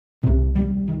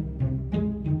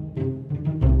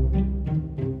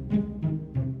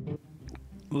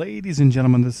Ladies and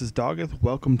gentlemen, this is Doggeth.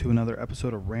 Welcome to another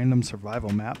episode of Random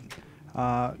Survival Map.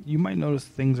 You might notice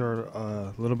things are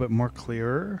a little bit more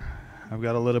clearer. I've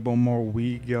got a little bit more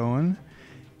weed going,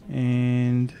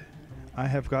 and I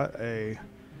have got a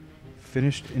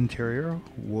finished interior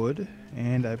wood,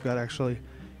 and I've got actually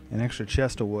an extra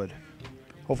chest of wood.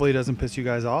 Hopefully it doesn't piss you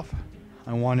guys off.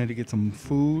 I wanted to get some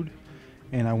food,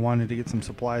 and I wanted to get some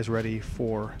supplies ready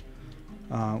for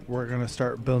we're going to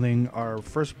start building our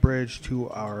first bridge to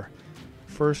our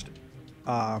first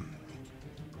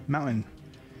mountain,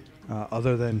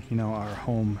 other than, our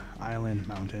home island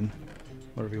mountain,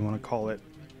 whatever you want to call it.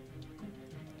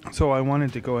 So I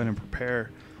wanted to go ahead and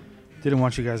prepare. Didn't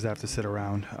want you guys to have to sit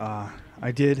around.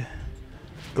 I did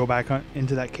go back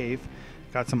into that cave,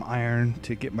 got some iron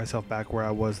to get myself back where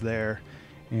I was there,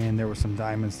 and there were some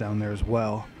diamonds down there as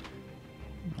well.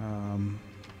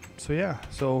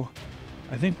 So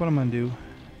I think what I'm going to do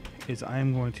is I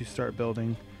am going to start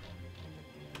building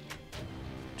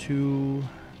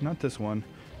not this one,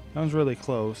 that one's really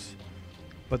close,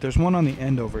 but there's one on the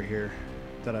end over here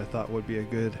that I thought would be a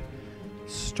good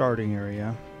starting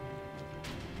area.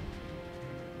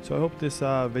 So I hope this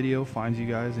video finds you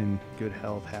guys in good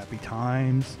health, happy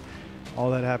times, all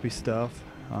that happy stuff.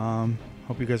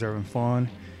 Hope you guys are having fun.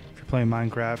 If you're playing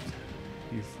Minecraft,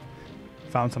 you've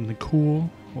found something cool,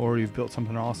 or you've built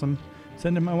something awesome,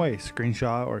 send it my way.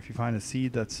 Screenshot, or if you find a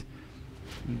seed that's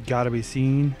gotta be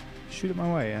seen, shoot it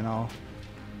my way, and I'll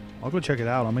go check it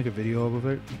out. I'll make a video of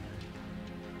it.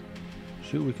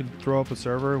 Shoot, we could throw up a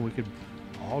server. We could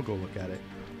all go look at it.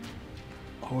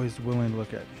 Always willing to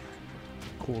look at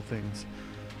cool things.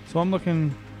 So I'm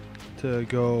looking to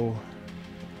go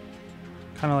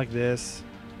kind of like this,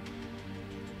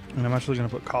 and I'm actually going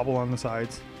to put cobble on the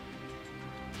sides.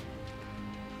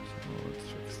 So let's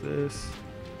fix this.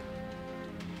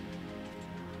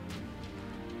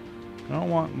 I don't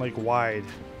want like wide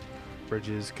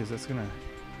bridges because that's gonna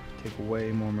take way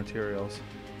more materials,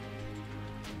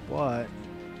 but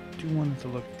I do want it to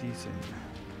look decent.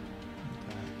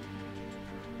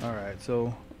 Alright,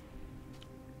 so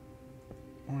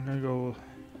we're gonna go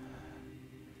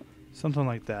something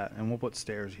like that, and we'll put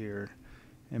stairs here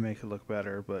and make it look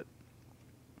better. But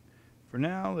for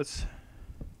now, let's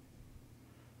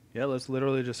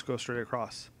literally just go straight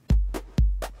across.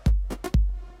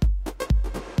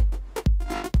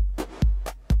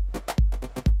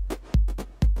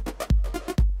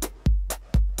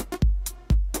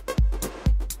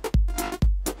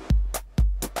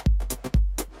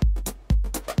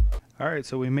 Alright,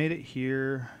 so we made it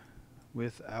here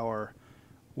with our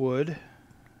wood.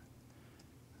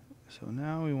 So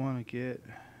now we want to get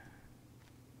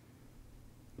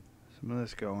some of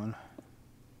this going.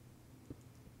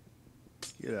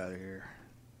 Get out of here.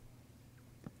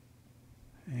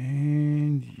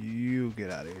 And you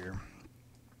get out of here.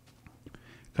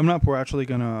 Coming up, we're actually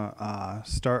going to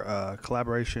start a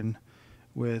collaboration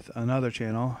with another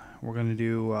channel. We're going to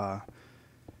do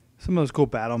some of those cool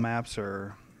battle maps,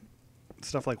 or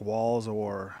stuff like walls,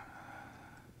 or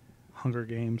Hunger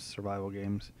Games, survival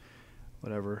games,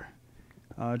 whatever.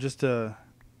 Just to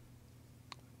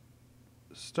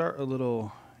start a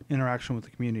little interaction with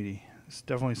the community. It's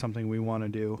definitely something we want to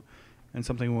do, and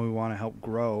something we want to help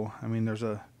grow. I mean, there's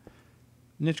a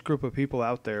niche group of people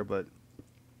out there, but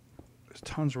there's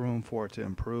tons of room for it to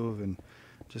improve and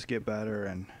just get better.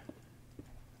 And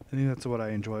I think that's what I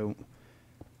enjoy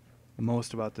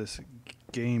most about this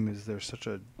game, is there's such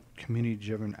a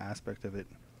community-driven aspect of it,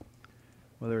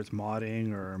 whether it's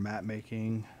modding or map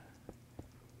making.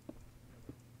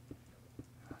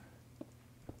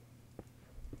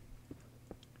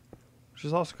 Which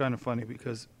is also kind of funny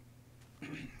because,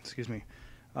 excuse me,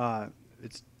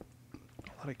 it's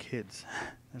a lot of kids.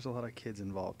 There's a lot of kids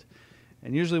involved.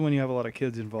 And usually when you have a lot of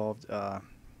kids involved, it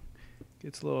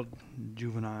gets a little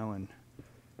juvenile and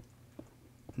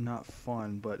not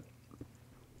fun, but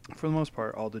for the most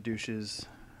part, all the douches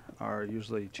are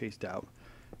usually chased out,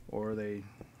 or they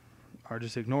are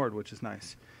just ignored, which is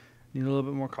nice. Need a little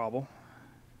bit more cobble.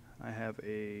 I have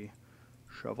a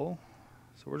shovel,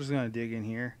 so we're just going to dig in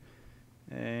here,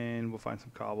 and we'll find some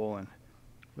cobble, and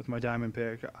with my diamond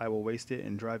pick, I will waste it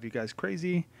and drive you guys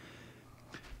crazy,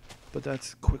 but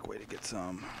that's a quick way to get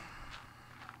some.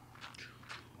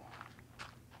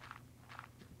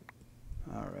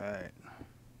 Alright.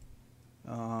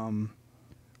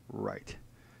 Right.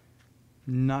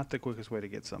 Not the quickest way to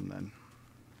get some then.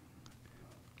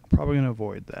 Probably going to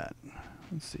avoid that.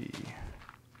 Let's see.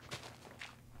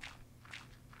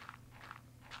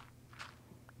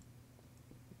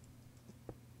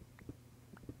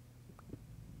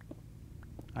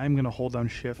 I'm going to hold down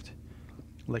shift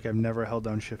like I've never held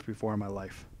down shift before in my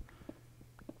life.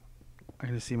 I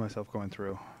can just see myself going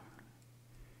through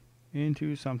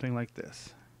into something like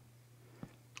this.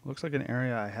 Looks like an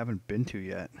area I haven't been to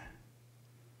yet.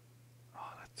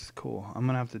 Oh, that's cool. I'm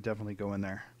gonna have to definitely go in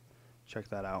there, check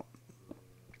that out.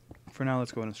 For now,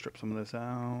 let's go ahead and strip some of this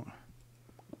out.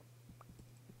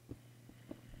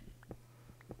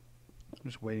 I'm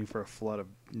just waiting for a flood of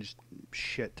just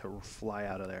shit to fly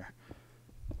out of there.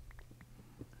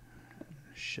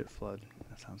 Shit flood.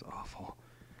 That sounds awful.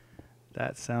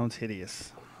 That sounds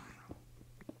hideous.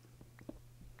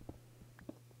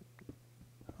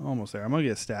 Almost there. I'm going to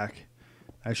get a stack.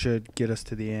 I should get us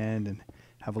to the end and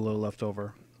have a little left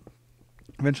over.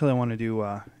 Eventually I want to do,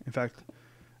 in fact,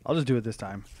 I'll just do it this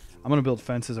time. I'm going to build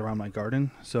fences around my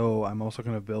garden. So I'm also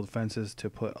going to build fences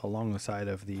to put along the side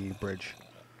of the bridge.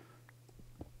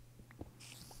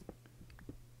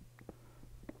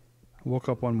 I woke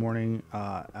up one morning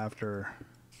after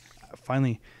I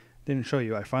finally didn't show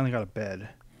you. I finally got a bed,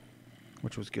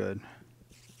 which was good.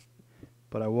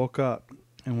 But I woke up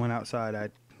and went outside. I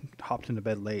hopped into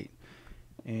bed late,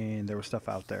 and there was stuff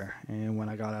out there. And when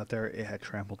I got out there, it had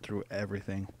trampled through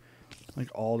everything. Like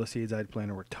all the seeds I'd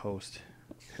planted were toast.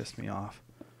 Pissed me off.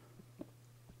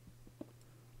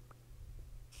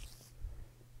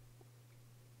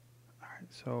 All right,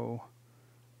 so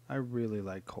I really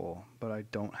like coal, but I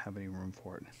don't have any room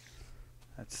for it.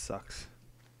 That sucks.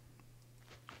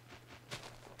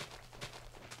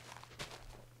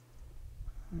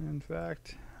 In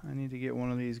fact, I need to get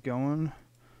one of these going.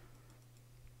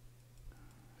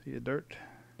 See the dirt.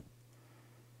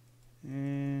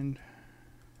 And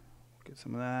get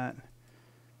some of that.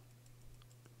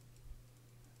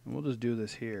 And we'll just do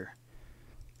this here.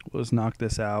 We'll just knock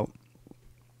this out.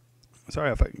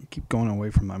 Sorry if I keep going away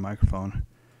from my microphone.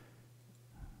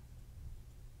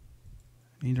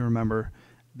 I need to remember,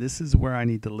 this is where I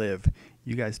need to live.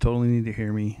 You guys totally need to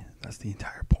hear me. That's the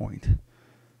entire point.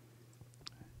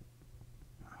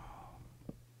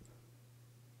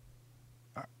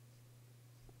 Oh,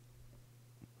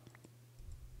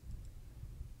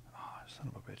 son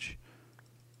of a bitch.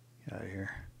 Get out of here.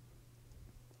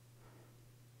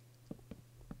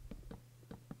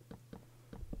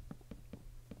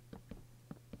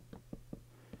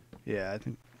 Yeah, I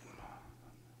think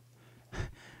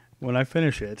when I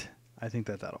finish it, I think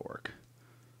that'll work.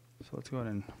 So let's go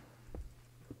ahead and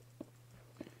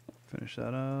finish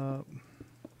that up.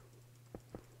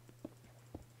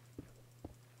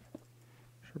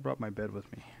 Should have brought my bed with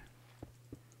me.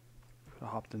 Could have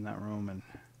hopped in that room and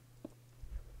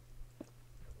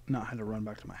not had to run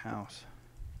back to my house.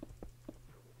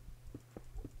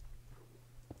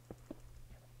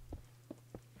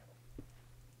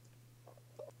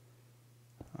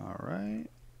 Alright.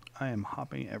 I am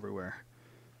hopping everywhere.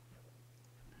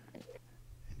 And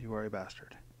you are a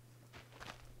bastard.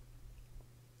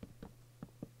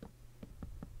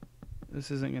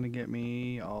 This isn't going to get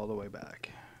me all the way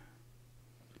back.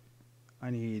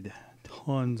 I need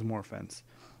tons more fence.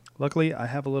 Luckily, I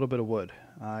have a little bit of wood.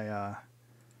 I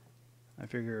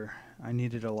figure I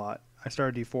needed a lot. I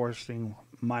started deforesting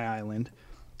my island.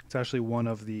 It's actually one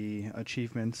of the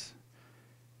achievements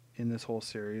in this whole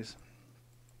series,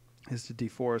 is to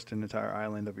deforest an entire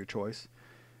island of your choice.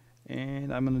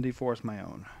 And I'm going to deforest my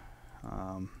own.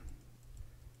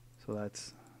 So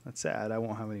that's sad. I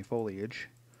won't have any foliage.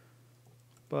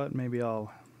 But maybe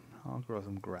I'll grow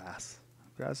some grass.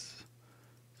 Grass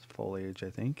is foliage,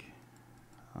 I think.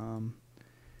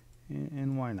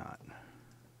 And why not?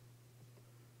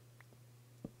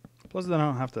 Plus then I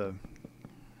don't have to,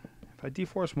 if I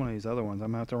deforest one of these other ones,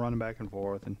 I'm going to have to run back and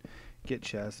forth and get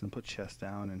chests and put chests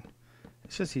down, and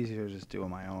it's just easier to just do on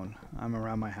my own. I'm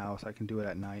around my house. I can do it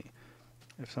at night.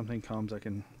 If something comes, I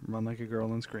can run like a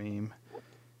girl and scream,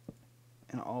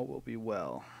 and all will be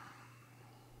well.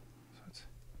 So let's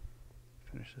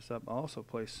finish this up. I'll also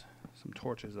place some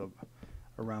torches up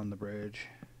around the bridge.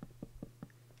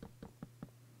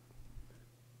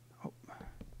 Oh.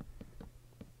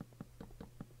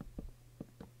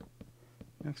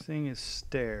 Next thing is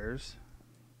stairs.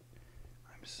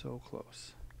 I'm so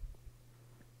close.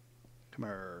 Come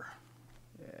here.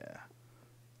 Yeah.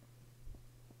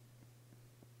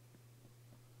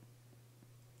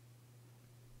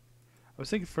 I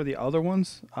was thinking for the other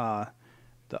ones,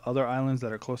 the other islands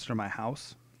that are closer to my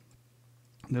house,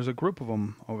 there's a group of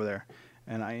them over there,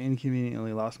 and I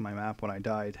inconveniently lost my map when I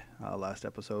died last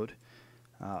episode,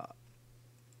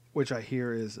 which I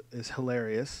hear is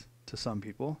hilarious to some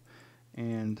people.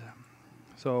 And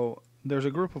so there's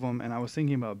a group of them, and I was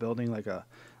thinking about building like a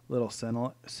little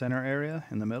center area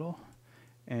in the middle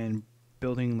and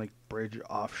building like bridge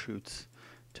offshoots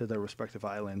to their respective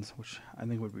islands, which I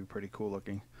think would be pretty cool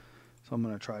looking. So I'm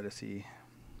going to try to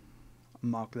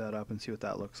mock that up and see what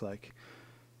that looks like.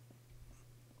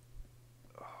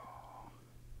 Oh,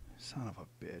 son of a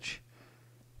bitch.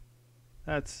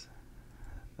 That's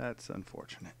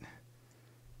unfortunate.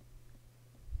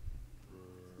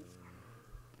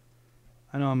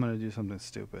 I know I'm going to do something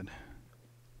stupid.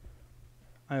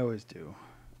 I always do.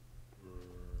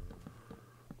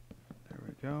 There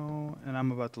we go. And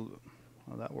I'm about to...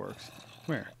 Oh, that works.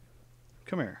 Come here.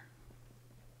 Come here.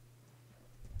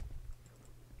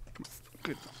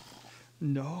 Good.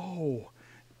 No.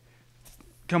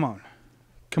 Come on.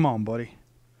 Come on, buddy.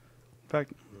 In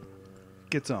fact,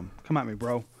 get some. Come at me,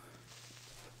 bro.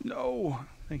 No.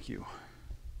 Thank you.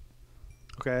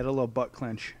 Okay, I had a little butt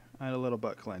clench.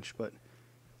 But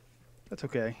that's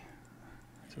okay.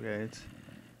 It's okay. It's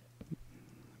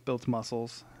builds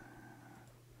muscles.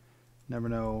 Never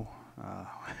know.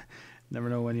 Never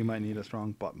know when you might need a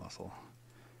strong butt muscle.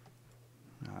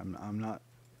 I'm not.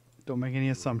 Don't make any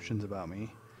assumptions about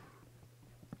me.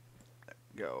 There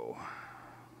we go.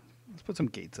 Let's put some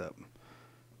gates up.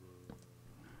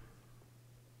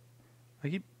 I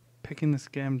keep picking this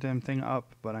damn thing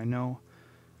up, but I know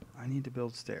I need to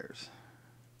build stairs.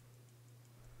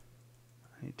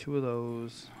 I need 2 of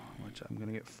those, which I'm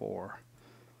gonna get 4.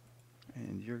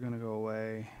 And you're gonna go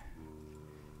away.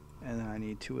 And then I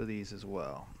need 2 of these as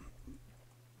well.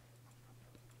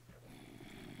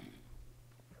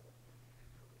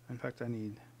 In fact, I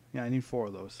need 4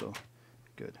 of those, so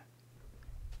good.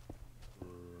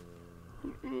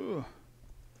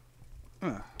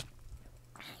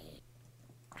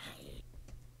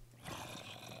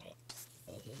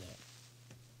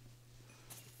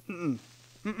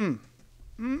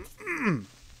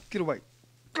 Get away.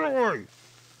 Get away.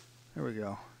 There we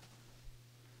go.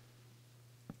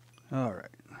 All right.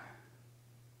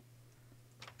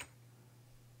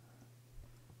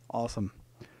 Awesome.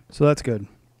 So that's good.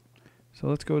 So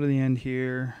let's go to the end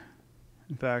here.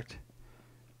 In fact,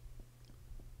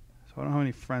 so I don't have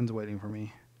any friends waiting for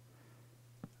me.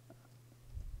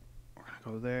 We're going to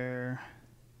go there.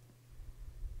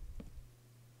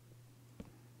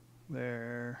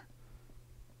 There.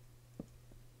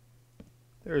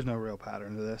 There is no real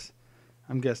pattern to this.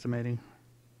 I'm guesstimating.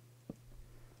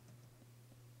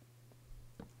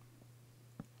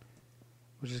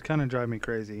 Which is kind of driving me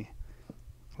crazy.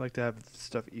 I like to have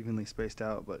stuff evenly spaced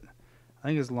out, but I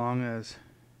think as long as...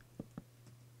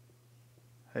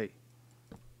 Hey.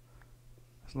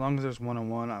 As long as there's 1 on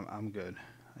 1, I'm good,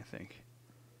 I think.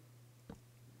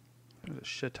 There's a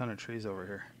shit ton of trees over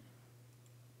here.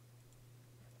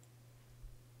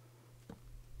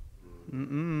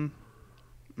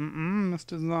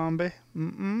 Mr. Zombie.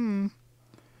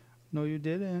 No, you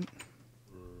didn't.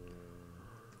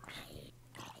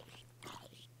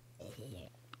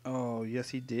 Oh, yes,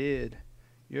 he did.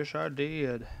 Yes, I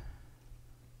did.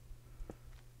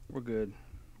 We're good.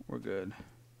 We're good.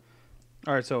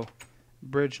 Alright, so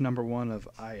bridge number 1 of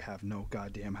I have no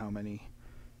goddamn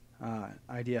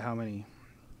idea how many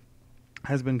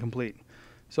has been complete.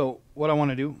 So what I want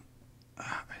to do,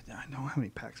 I don't have any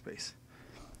pack space.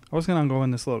 I was gonna go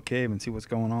in this little cave and see what's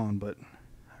going on, but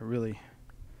I really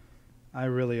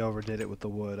overdid it with the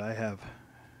wood. I have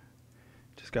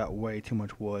just got way too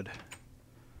much wood.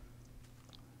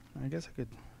 I guess I could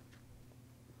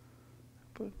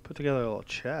put together a little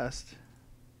chest.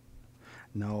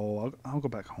 No, I'll go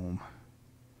back home.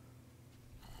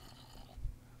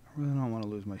 I really don't want to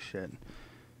lose my shit.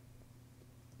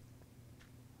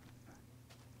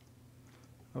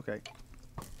 Okay,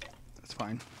 that's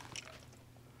fine.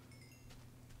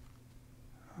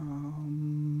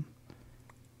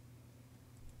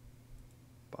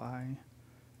 Bye.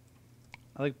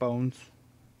 I like bones.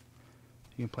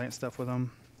 You can plant stuff with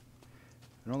them.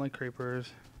 I don't like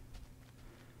creepers.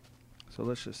 So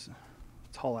let's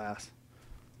haul ass.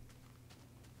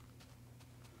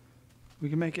 We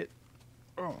can make it.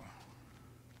 Oh.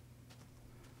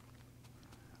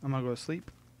 I'm gonna go to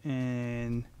sleep,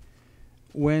 and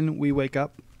when we wake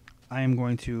up, I am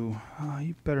going to... Oh,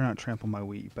 you better not trample my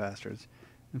wheat, you bastards.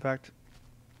 In fact,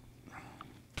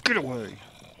 get away.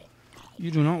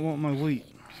 You do not want my wheat.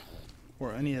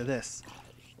 Or any of this.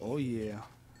 Oh yeah.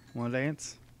 Wanna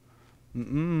dance?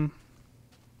 No,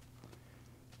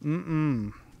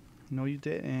 you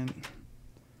didn't.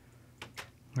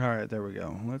 Alright, there we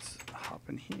go. Let's hop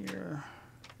in here.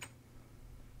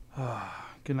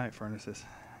 Good night, furnaces.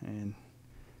 And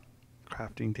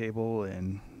crafting table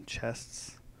and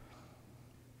chests.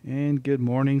 And good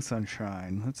morning,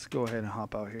 sunshine. Let's go ahead and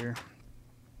hop out here.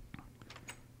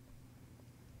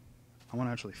 I want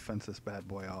to actually fence this bad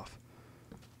boy off.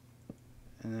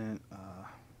 And then,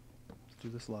 let's do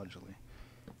this logically.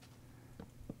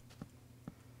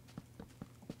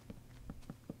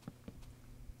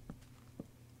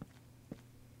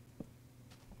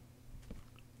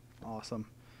 Awesome.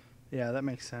 Yeah, that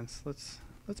makes sense. Let's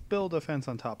build a fence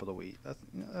on top of the wheat.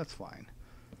 That's fine.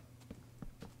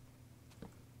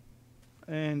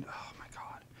 And oh my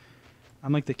god,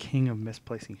 I'm like the king of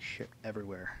misplacing shit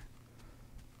everywhere.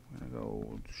 I'm gonna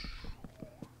go.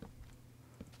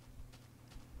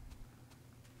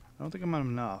 I don't think I'm on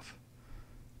enough,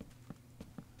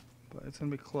 but it's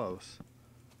gonna be close.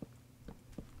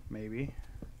 Maybe.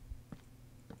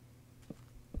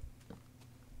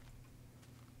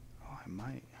 Oh, I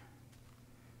might.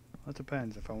 Well, it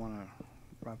depends if I want to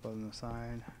wrap on the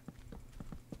side.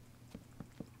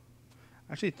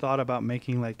 I actually thought about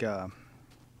making like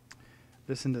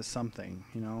this into something,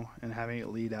 you know, and having it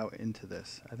lead out into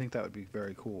this. I think that would be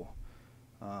very cool.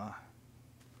 I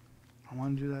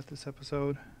want to do that this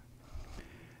episode.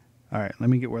 All right, let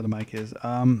me get where the mic is.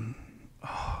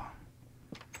 Oh.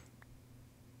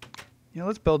 Yeah,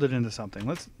 let's build it into something.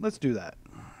 Let's do that.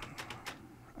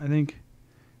 I think,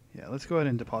 yeah, let's go ahead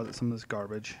and deposit some of this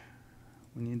garbage.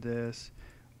 We need this.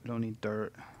 We don't need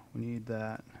dirt. We need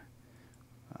that.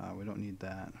 We don't need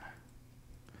that.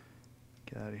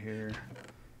 Get out of here.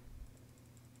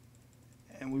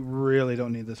 And we really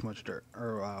don't need this much dirt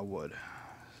or wood.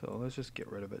 So let's just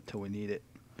get rid of it till we need it.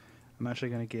 I'm actually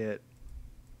going to get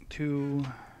 2,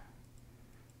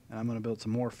 and I'm going to build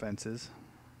some more fences.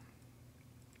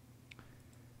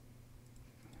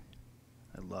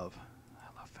 I love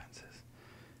fences.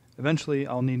 Eventually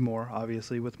I'll need more,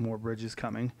 obviously, with more bridges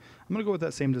coming. I'm going to go with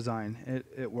that same design.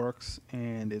 It works,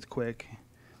 and it's quick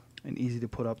and easy to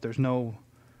put up. There's no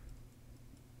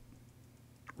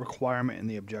requirement in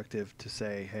the objective to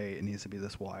say, hey, it needs to be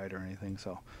this wide or anything,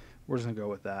 so we're just going to go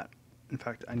with that. In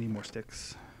fact, I need more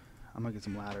sticks. I'm going to get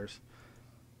some ladders.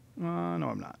 No,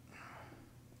 I'm not.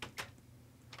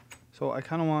 So I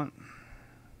kind of want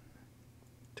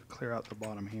to clear out the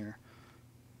bottom here.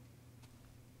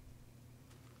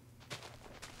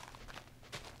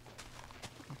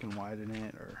 You can widen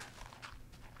it or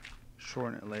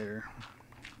shorten it later.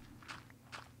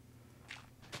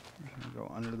 I'm going to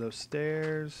go under those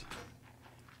stairs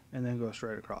and then go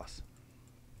straight across.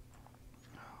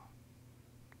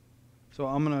 So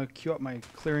I'm going to cue up my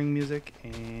clearing music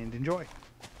and enjoy.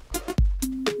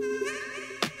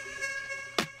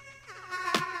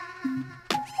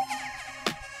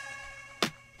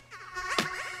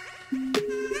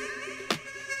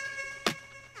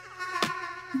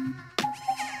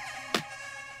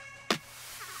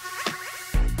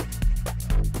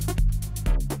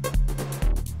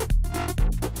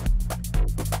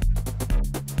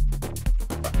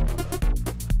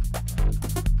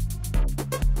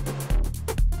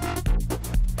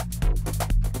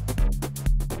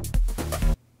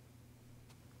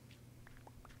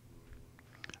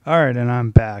 Alright, and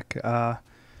I'm back.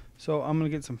 So I'm going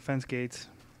to get some fence gates.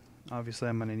 Obviously,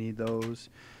 I'm going to need those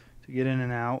to get in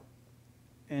and out.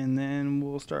 And then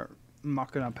we'll start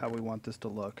mocking up how we want this to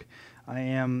look. I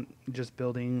am just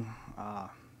building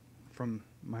from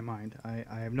my mind.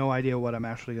 I have no idea what I'm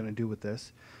actually going to do with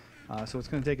this. So it's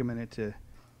going to take a minute to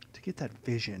get that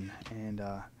vision.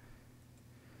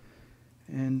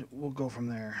 And we'll go from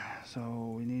there.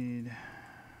 So we need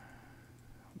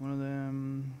one of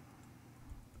them.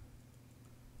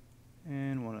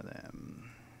 And one of them.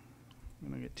 I'm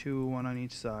going to get 2, 1 on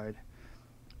each side.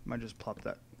 Might just plop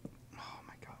that. Oh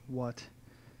my god, what?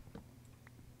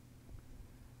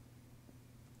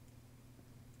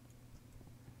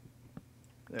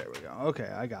 There we go. Okay,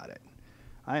 I got it.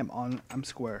 I'm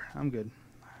square. I'm good.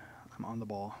 I'm on the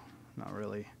ball. Not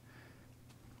really.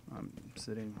 I'm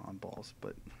sitting on balls,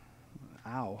 but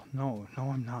ow. No,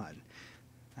 I'm not.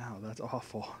 Ow, that's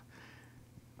awful.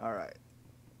 All right.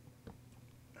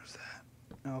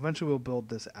 Now, eventually we'll build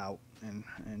this out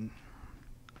and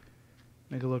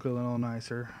make it look a little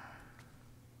nicer.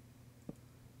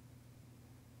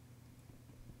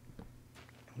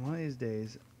 And one of these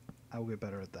days, I will get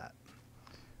better at that.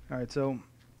 All right, so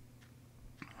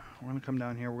we're going to come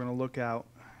down here. We're going to look out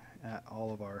at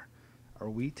all of our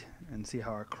wheat and see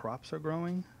how our crops are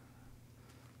growing.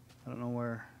 I don't know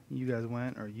where you guys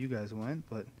went,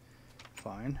 but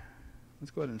fine. Let's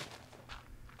go ahead and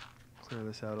clear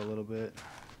this out a little bit.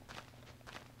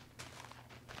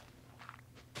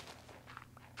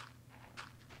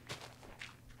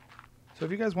 So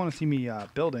if you guys want to see me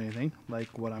build anything,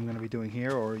 like what I'm going to be doing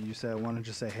here, or you want to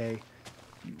just say, hey,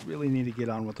 you really need to get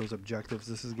on with those objectives,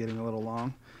 this is getting a little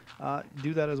long,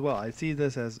 do that as well. I see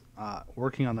this as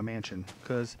working on the mansion,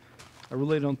 because I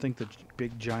really don't think the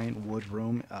big giant wood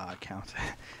room counts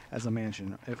as a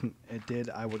mansion. If it did,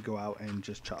 I would go out and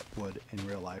just chop wood in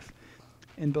real life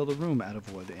and build a room out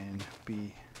of wood and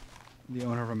be the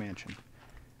owner of a mansion.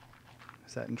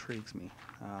 because that intrigues me.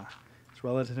 It's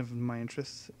relative to my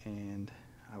interests, and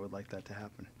I would like that to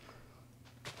happen.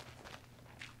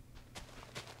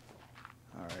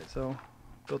 Alright, so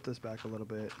built this back a little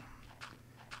bit.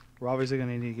 We're obviously going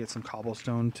to need to get some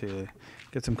cobblestone to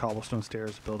get some cobblestone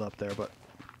stairs built up there, but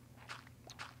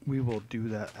we will do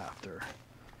that after.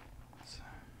 Let's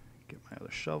get my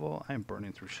other shovel. I am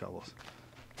burning through shovels.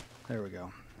 There we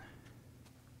go.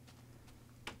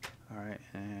 Alright,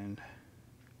 and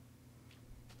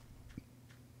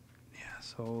yeah,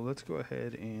 so let's go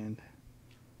ahead and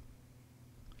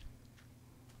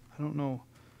I don't know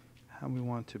how we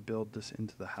want to build this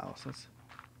into the house. Let's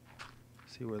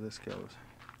see where this goes.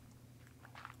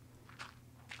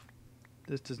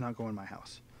 This does not go in my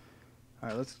house.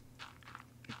 Alright, let's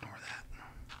ignore that.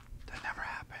 That never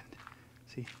happened.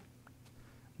 See?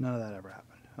 None of that ever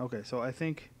happened. Okay, so I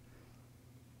think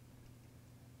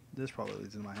this probably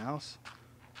leads into my house.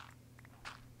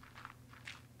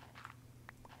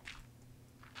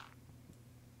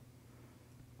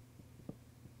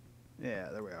 Yeah,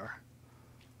 there we are.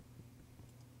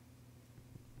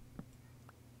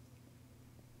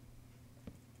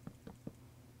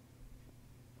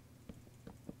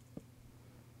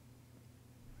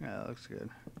 Yeah, that looks good.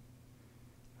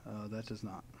 That does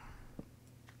not.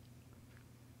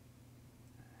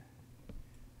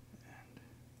 And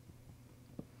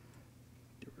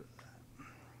get rid of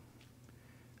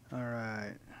that.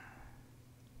 Alright.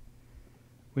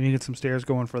 We need to get some stairs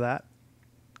going for that.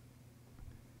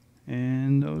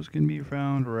 And those can be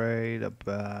found right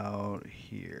about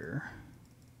here.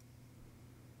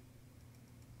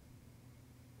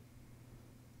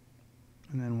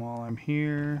 And then while I'm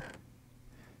here,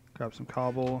 grab some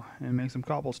cobble and make some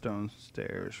cobblestone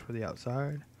stairs for the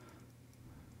outside.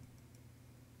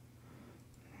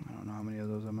 I don't know how many of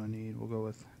those I'm gonna need.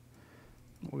 We'll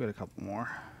get a couple more.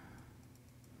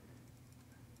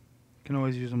 Can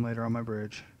always use them later on my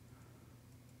bridge.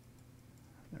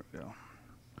 There we go.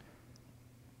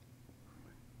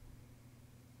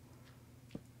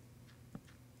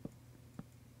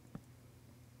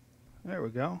 There we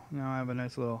go. Now I have a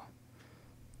nice little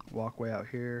walkway out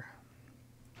here.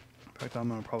 In fact, I'm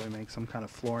going to probably make some kind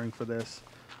of flooring for this.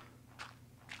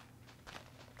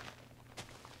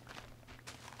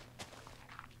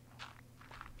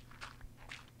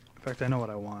 In fact, I know what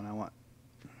I want. I'll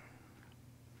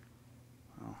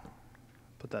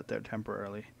put that there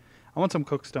temporarily. I want some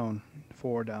cookstone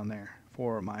for down there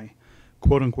for my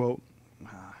quote-unquote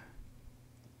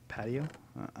patio.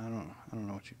 I don't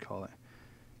know what you'd call it.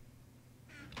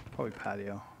 Probably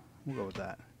patio. We'll go with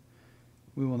that.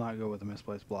 We will not go with a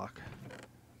misplaced block.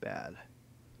 Bad.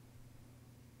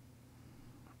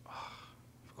 Oh,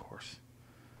 of course.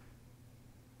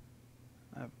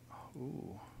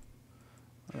 Ooh.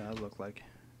 What does that look like?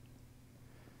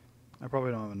 I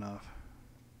probably don't have enough.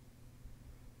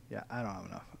 Yeah, I don't have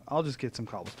enough. I'll just get some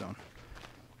cobblestone.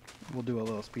 We'll do a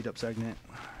little speed up segment.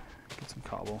 Get some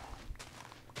cobble.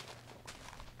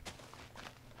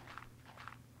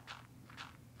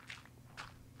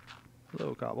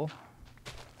 Hello, cobble.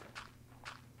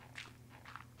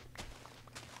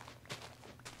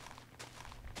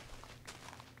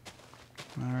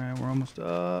 Alright, we're almost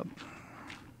up.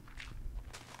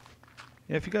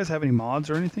 Yeah, if you guys have any mods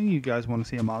or anything you guys want to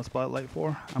see a mod spotlight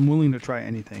for, I'm willing to try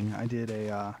anything. I did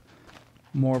a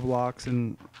more blocks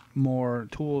and more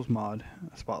tools mod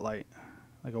spotlight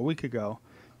like a week ago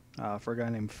for a guy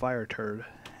named Fire Turd.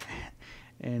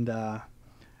 And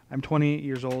I'm 28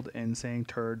 years old and saying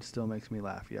turd still makes me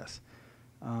laugh, yes.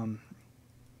 And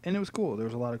it was cool. There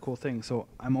was a lot of cool things. So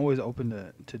I'm always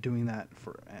open to doing that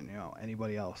for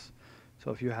anybody else. So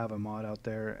if you have a mod out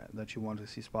there that you want to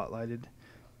see spotlighted,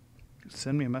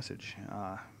 send me a message.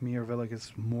 Me or Villic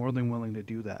is more than willing to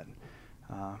do that.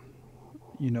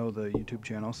 You know the YouTube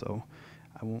channel, so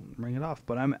I won't ring it off.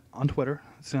 But I'm on Twitter.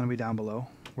 It's going to be down below.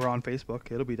 We're on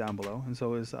Facebook. It'll be down below. And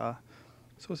so is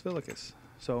Villicus.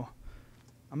 So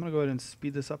I'm going to go ahead and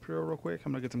speed this up here real quick.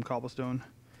 I'm going to get some cobblestone,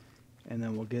 and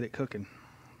then we'll get it cooking.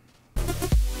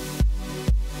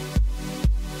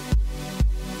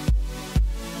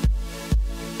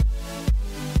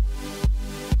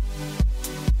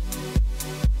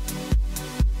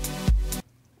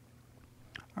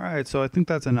 Alright, so I think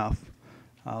that's enough.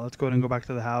 Let's go ahead and go back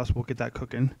to the house. We'll get that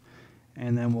cooking,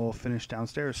 and then we'll finish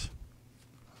downstairs.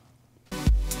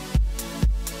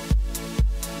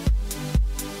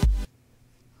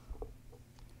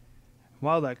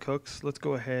 While that cooks, let's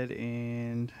go ahead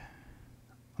and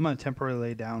I'm going to temporarily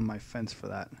lay down my fence for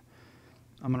that.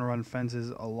 I'm going to run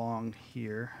fences along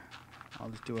here. I'll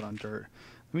just do it on dirt.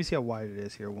 Let me see how wide it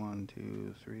is here. 1,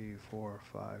 2, 3, 4,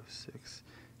 5, 6,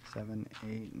 7,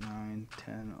 8, 9,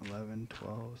 10, 11,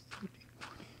 12, 13,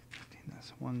 15. That's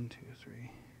 1, 2,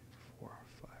 3, 4,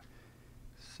 5,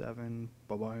 7.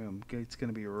 Boom. It's going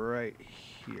to be right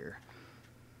here.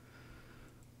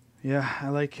 Yeah, I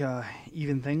like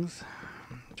even things.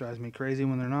 It drives me crazy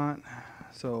when they're not.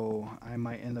 So I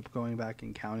might end up going back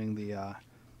and counting the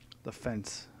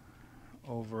fence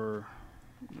over,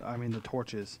 the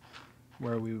torches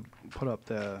where we put up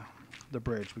the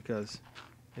bridge, because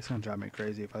it's gonna drive me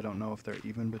crazy if I don't know if they're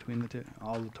even between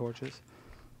all the torches.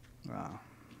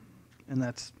 And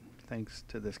that's thanks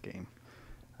to this game.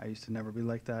 I used to never be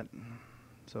like that.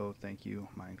 So thank you,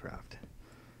 Minecraft.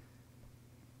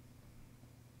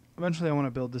 Eventually I want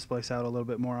to build this place out a little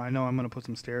bit more. I know I'm going to put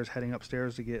some stairs heading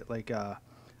upstairs to get like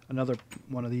another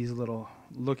one of these little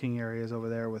looking areas over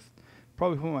there, with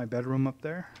probably put my bedroom up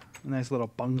there. A nice little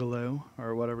bungalow,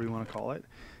 or whatever you want to call it.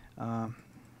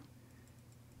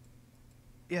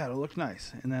 Yeah, it'll look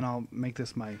nice. And then I'll make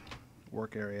this my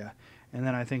work area. And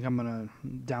then I think I'm going to,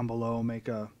 down below, I'm going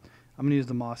to use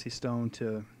the mossy stone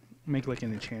to make like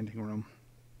an enchanting room.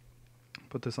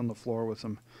 Put this on the floor with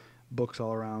some books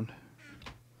all around.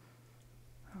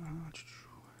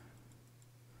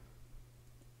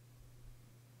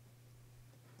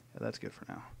 Yeah, that's good for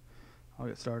now. I'll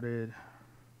get started.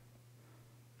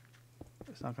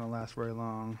 It's not going to last very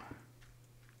long.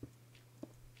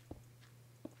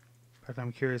 In fact,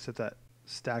 I'm curious if that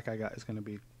stack I got is going to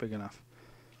be big enough.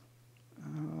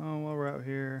 While we're out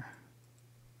here,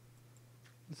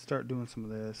 let's start doing some of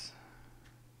this.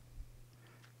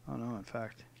 Oh no, in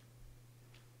fact.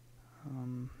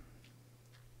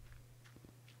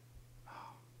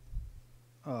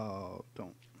 Oh,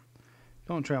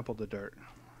 don't trample the dirt.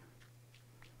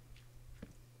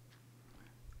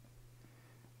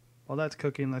 While that's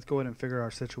cooking, let's go ahead and figure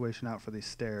our situation out for these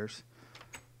stairs.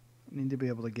 Need to be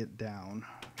able to get down.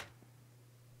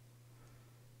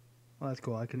 Well, that's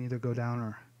cool. I can either go down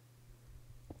or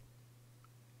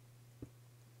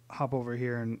hop over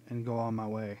here and go on my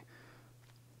way.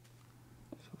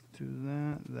 So let's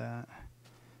do that.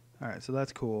 Alright, so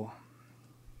that's cool.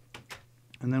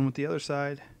 And then with the other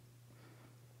side,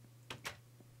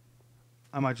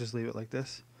 I might just leave it like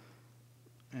this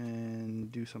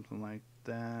and do something like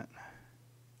that.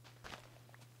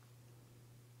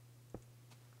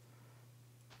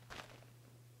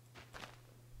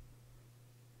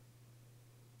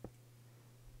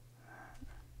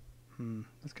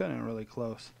 That's cutting it really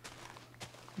close.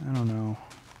 I don't know.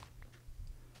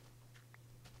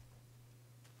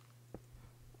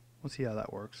 We'll see how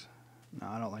that works. No,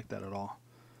 I don't like that at all.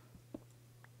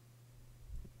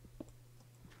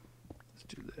 Let's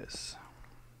do this.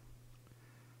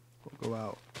 We'll go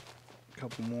out a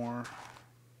couple more.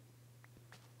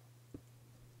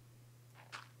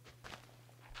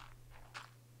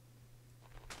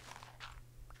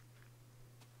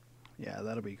 Yeah,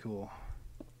 that'll be cool.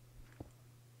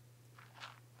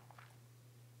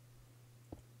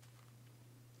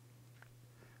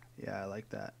 Yeah, I like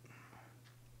that.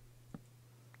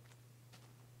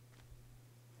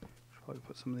 Should probably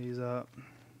put some of these up.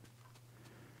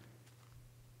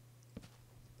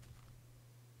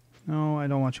 No, I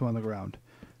don't want you on the ground.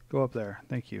 Go up there.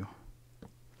 Thank you.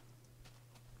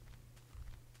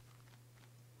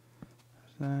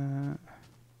 There's that.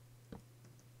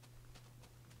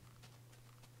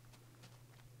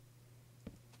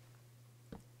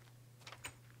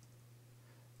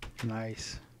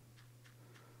 Nice.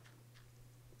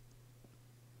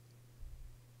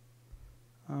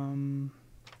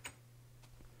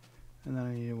 And then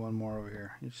I need one more over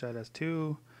here. Each side has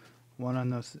two. One on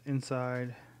this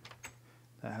inside.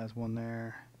 That has one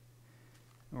there.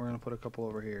 And we're going to put a couple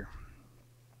over here.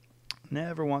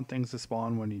 Never want things to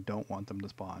spawn when you don't want them to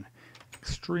spawn.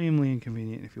 Extremely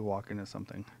inconvenient if you walk into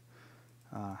something.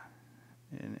 And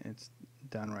it's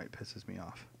downright pisses me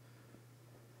off.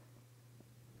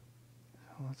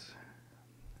 So let's...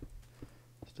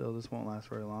 Still, this won't last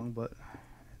very long, but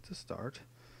it's a start.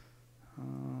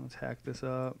 Let's hack this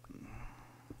up.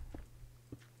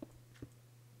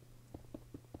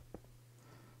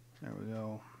 There we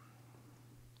go.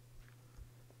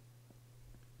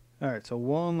 Alright, so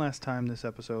one last time this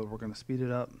episode, we're going to speed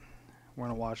it up. We're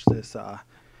going to watch this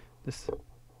this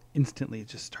instantly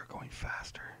just start going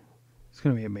faster. It's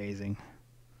going to be amazing.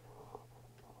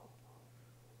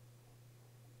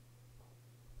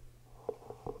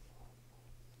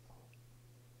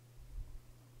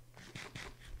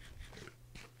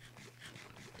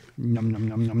 Num num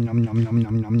num num num num num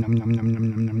num num num num num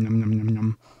num num num num num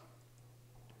num.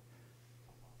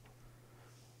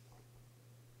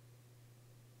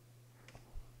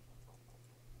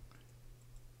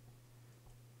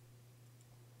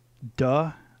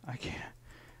 Duh. I can't.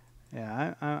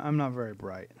 Yeah, I'm not very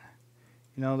bright.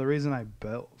 You know, the reason I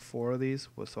built 4 of these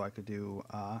was so I could do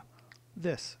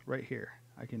this right here.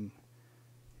 I can,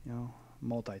 you know,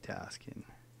 multitask and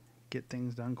get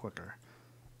things done quicker.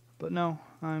 But no,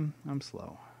 I'm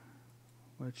slow,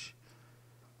 which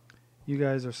you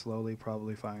guys are slowly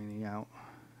probably finding out,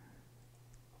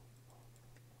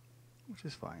 which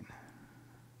is fine.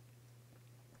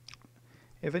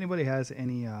 If anybody has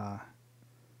any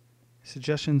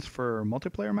suggestions for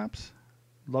multiplayer maps,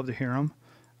 love to hear them.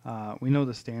 We know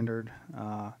the standard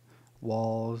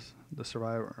walls, the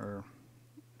Survivor,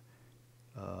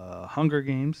 or Hunger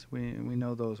Games. We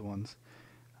know those ones,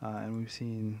 and we've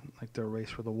seen like the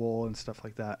Race for the Wool and stuff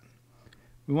like that.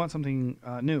 We want something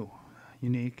new,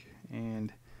 unique,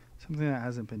 and something that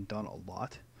hasn't been done a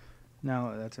lot.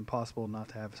 Now, that's impossible not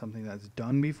to have something that's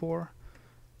done before.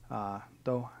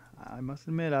 Though I must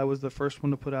admit, I was the first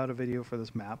one to put out a video for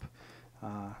this map.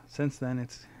 Since then,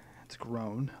 it's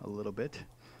grown a little bit,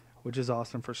 which is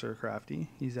awesome for Sir Crafty.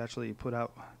 He's actually put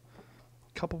out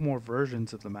a couple more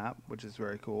versions of the map, which is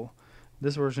very cool.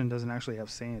 This version doesn't actually have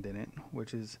sand in it,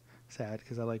 which is sad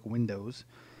because I like windows.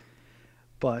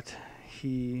 But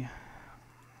he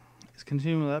is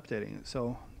continually updating it.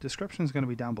 So description is going to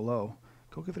be down below.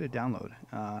 Go give it a download.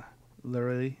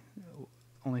 Literally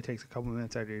only takes a couple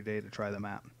minutes out of your day to try the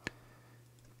map.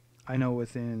 I know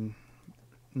within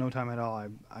no time at all,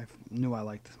 I knew I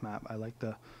liked this map. I liked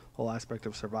the whole aspect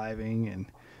of surviving and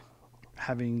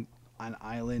having an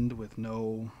island with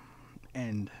no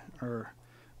end, or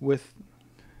with,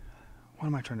 what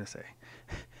am I trying to say?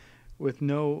 With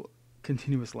no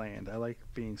continuous land. I like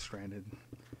being stranded,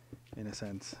 in a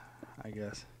sense, I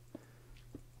guess.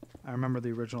 I remember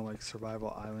the original like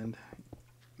survival island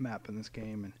map in this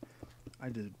game, and I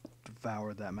just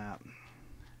devoured that map.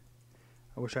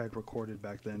 I wish I had recorded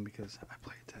back then because I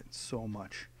played that so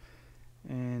much.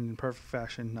 And in perfect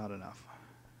fashion, not enough.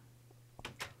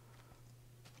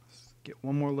 Let's get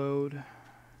one more load.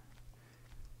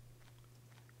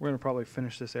 We're going to probably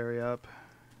finish this area up.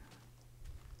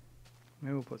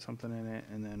 Maybe we'll put something in it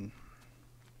and then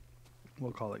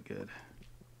we'll call it good.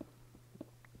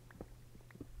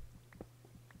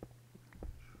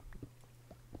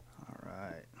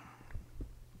 Alright.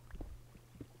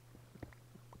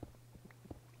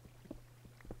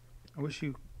 I wish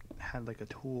you had like a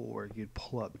tool where you'd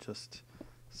pull up just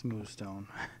smooth stone.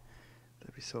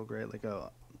 That'd be so great. Like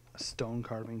a stone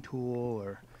carving tool,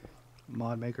 or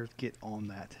mod makers, get on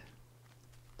that.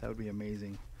 That would be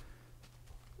amazing.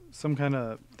 Some kind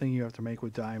of thing you have to make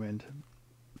with diamond,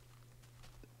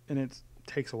 and it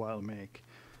takes a while to make,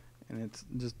 and it's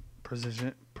just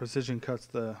precision cuts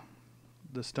the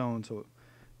stone so it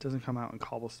doesn't come out in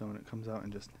cobblestone. It comes out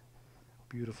in just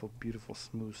beautiful, beautiful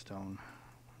smooth stone.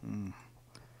 I'm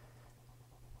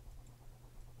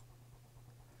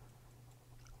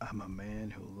a man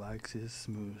who likes his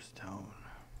smooth stone.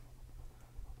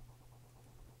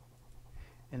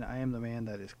 And I am the man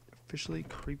that is officially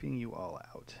creeping you all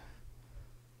out.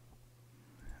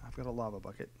 I've got a lava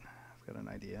bucket. I've got an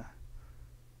idea.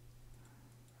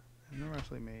 I've never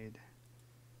actually made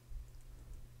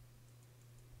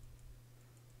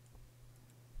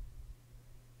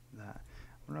that. I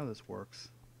wonder how this works.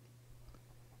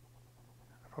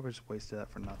 I probably just wasted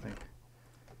that for nothing.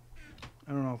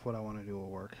 I don't know if what I want to do will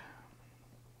work.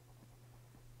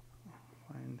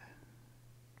 Find.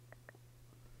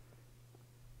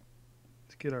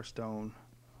 Let's get our stone,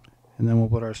 and then we'll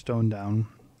put our stone down.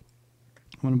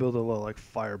 I'm gonna build a little like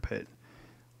fire pit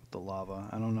with the lava.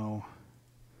 I don't know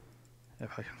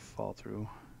if I can fall through.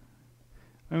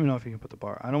 I don't even know if you can put the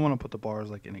bar. I don't want to put the bars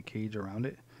like in a cage around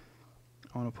it.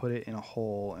 I want to put it in a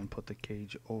hole and put the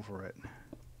cage over it.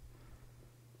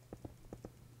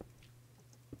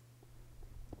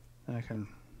 And I can,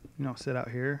 you know, sit out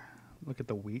here, look at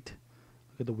the wheat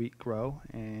grow,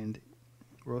 and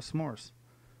roast s'mores.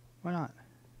 Why not?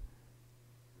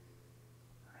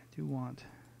 I do want.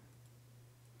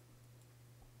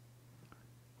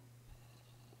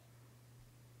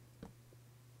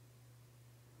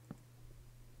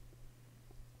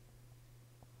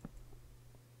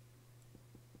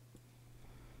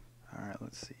 All right,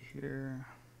 let's see here.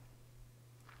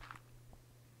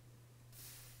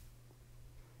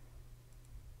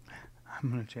 I'm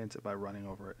going to chance it by running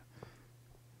over it.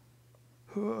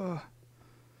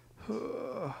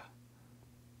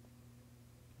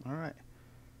 Alright.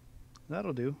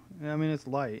 That'll do. I mean, it's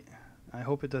light. I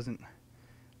hope it doesn't...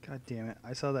 God damn it.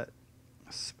 I saw that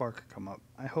spark come up.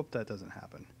 I hope that doesn't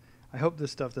happen. I hope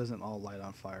this stuff doesn't all light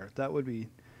on fire. That would be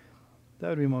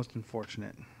most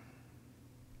unfortunate.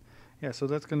 Yeah, so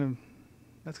that's going to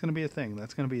That's going to be a thing.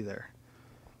 That's going to be there.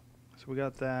 So we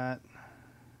got that.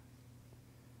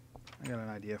 I got an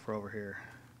idea for over here.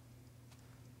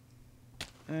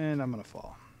 And I'm going to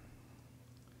fall.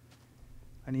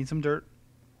 I need some dirt.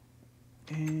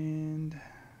 And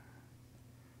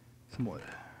some wood.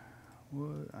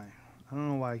 Wood. I don't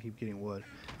know why I keep getting wood.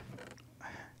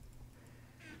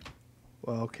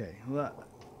 Well, okay.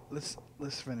 Let's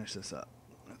finish this up.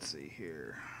 Let's see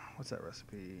here. What's that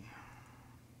recipe?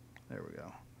 There we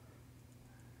go.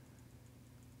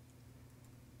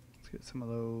 Let's get some of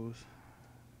those.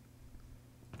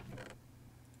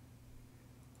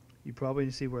 You probably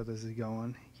see where this is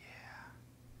going.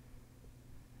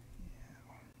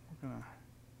 Yeah.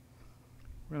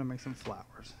 We're gonna make some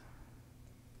flowers.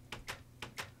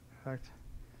 In fact,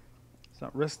 let's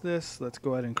not risk this. Let's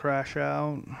go ahead and crash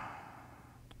out. I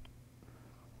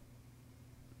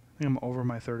think I'm over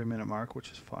my 30-minute mark,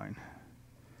 which is fine.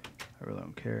 I really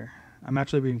don't care. I'm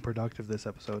actually being productive this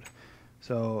episode,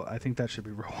 so I think that should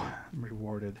be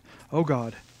rewarded. Oh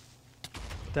God,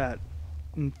 that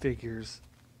figures.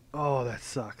 Oh, that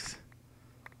sucks.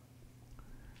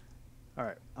 All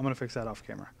right, I'm gonna fix that off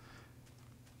camera.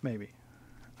 Maybe.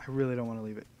 I really don't want to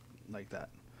leave it like that.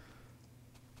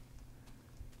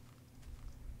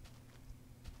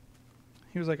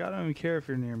 He was like, I don't even care if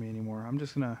you're near me anymore. I'm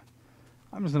just gonna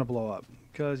blow up,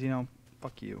 because, you know,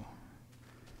 fuck you.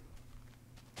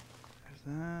 There's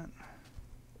that.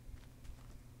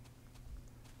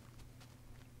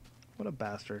 What a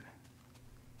bastard.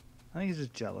 I think he's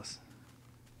just jealous.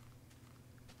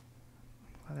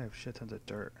 I'm glad I have shit tons of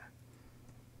dirt.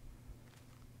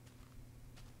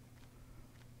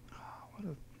 Oh,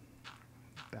 what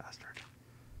a bastard.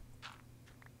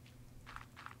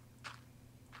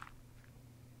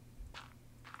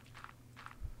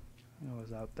 I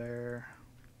was out there.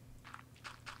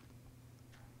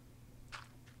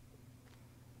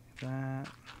 That.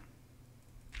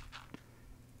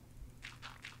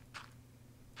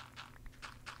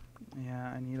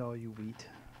 Yeah, I need all you wheat.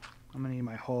 I'm gonna need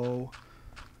my hoe.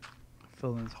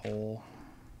 Fill in this hole.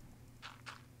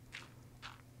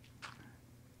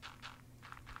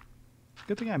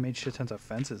 Good thing I made shit tons of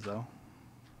fences though.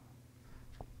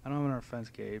 I don't have another fence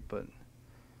gate, but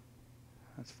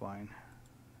that's fine.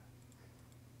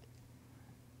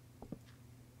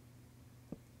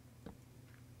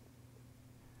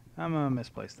 I'm gonna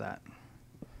misplace that.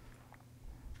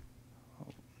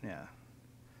 Oh, yeah.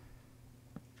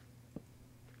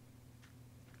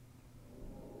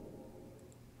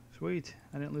 Sweet.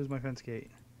 I didn't lose my fence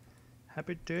gate.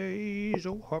 Happy days,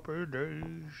 oh happy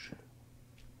days.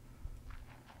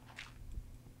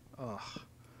 Ugh.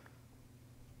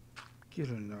 Get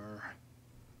in there.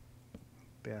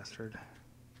 Bastard.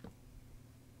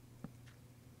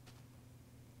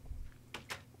 Is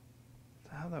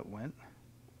that how that went?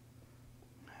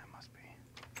 It must be.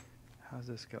 How's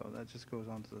this go? That just goes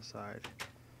onto the side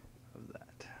of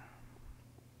that.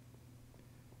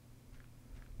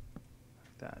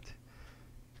 That.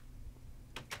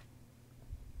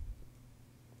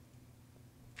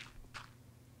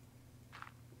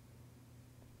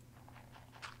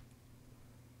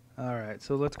 All right,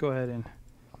 so let's go ahead and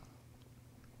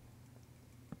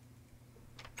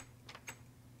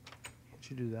can't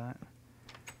you do that?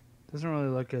 Doesn't really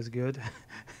look as good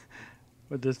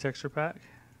with this texture pack.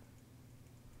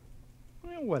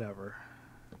 Well, whatever.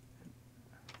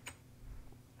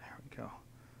 There we go.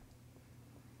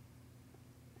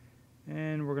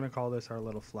 And we're going to call this our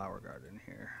little flower garden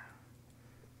here.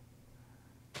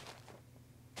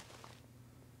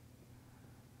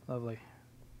 Lovely.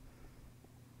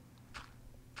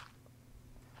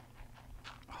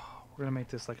 Oh, we're going to make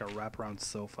this like a wraparound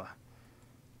sofa.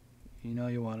 You know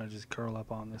you want to just curl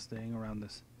up on this thing around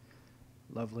this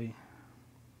lovely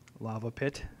lava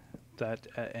pit that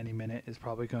at any minute is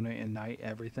probably going to ignite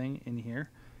everything in here.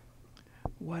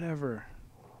 Whatever.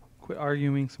 Quit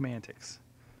arguing semantics.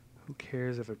 Who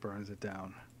cares if it burns it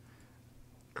down?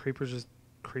 Creepers just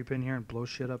creep in here and blow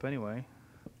shit up anyway.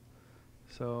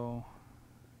 So,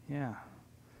 yeah.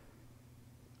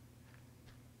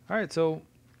 Alright, so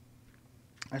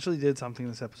I actually did something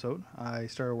this episode. I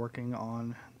started working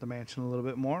on the mansion a little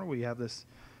bit more. We have this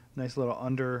nice little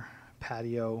under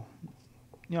patio,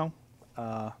 you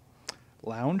know,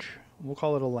 lounge. We'll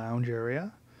call it a lounge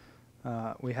area.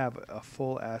 We have a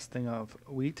full ass thing of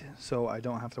wheat, so I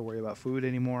don't have to worry about food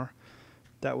anymore.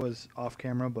 That was off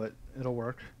camera, but it'll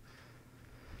work.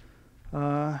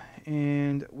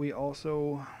 And we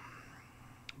also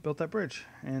built that bridge,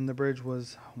 and the bridge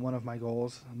was one of my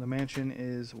goals. The mansion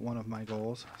is one of my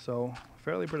goals, so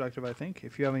fairly productive, I think.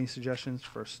 If you have any suggestions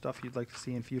for stuff you'd like to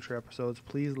see in future episodes,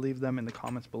 please leave them in the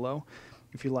comments below.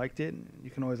 If you liked it, you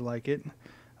can always like it.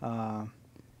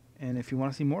 And if you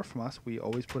want to see more from us, we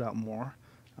always put out more.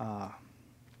 I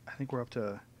think we're up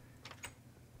to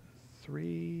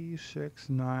 3, 6,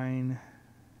 9,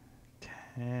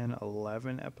 10,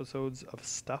 11 episodes of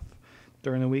stuff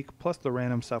during the week, plus the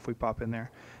random stuff we pop in there.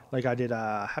 Like I did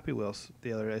Happy Wheels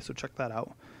the other day, so check that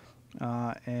out.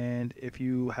 And if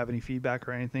you have any feedback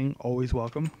or anything, always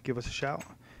welcome. Give us a shout.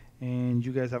 And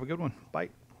you guys have a good one. Bye.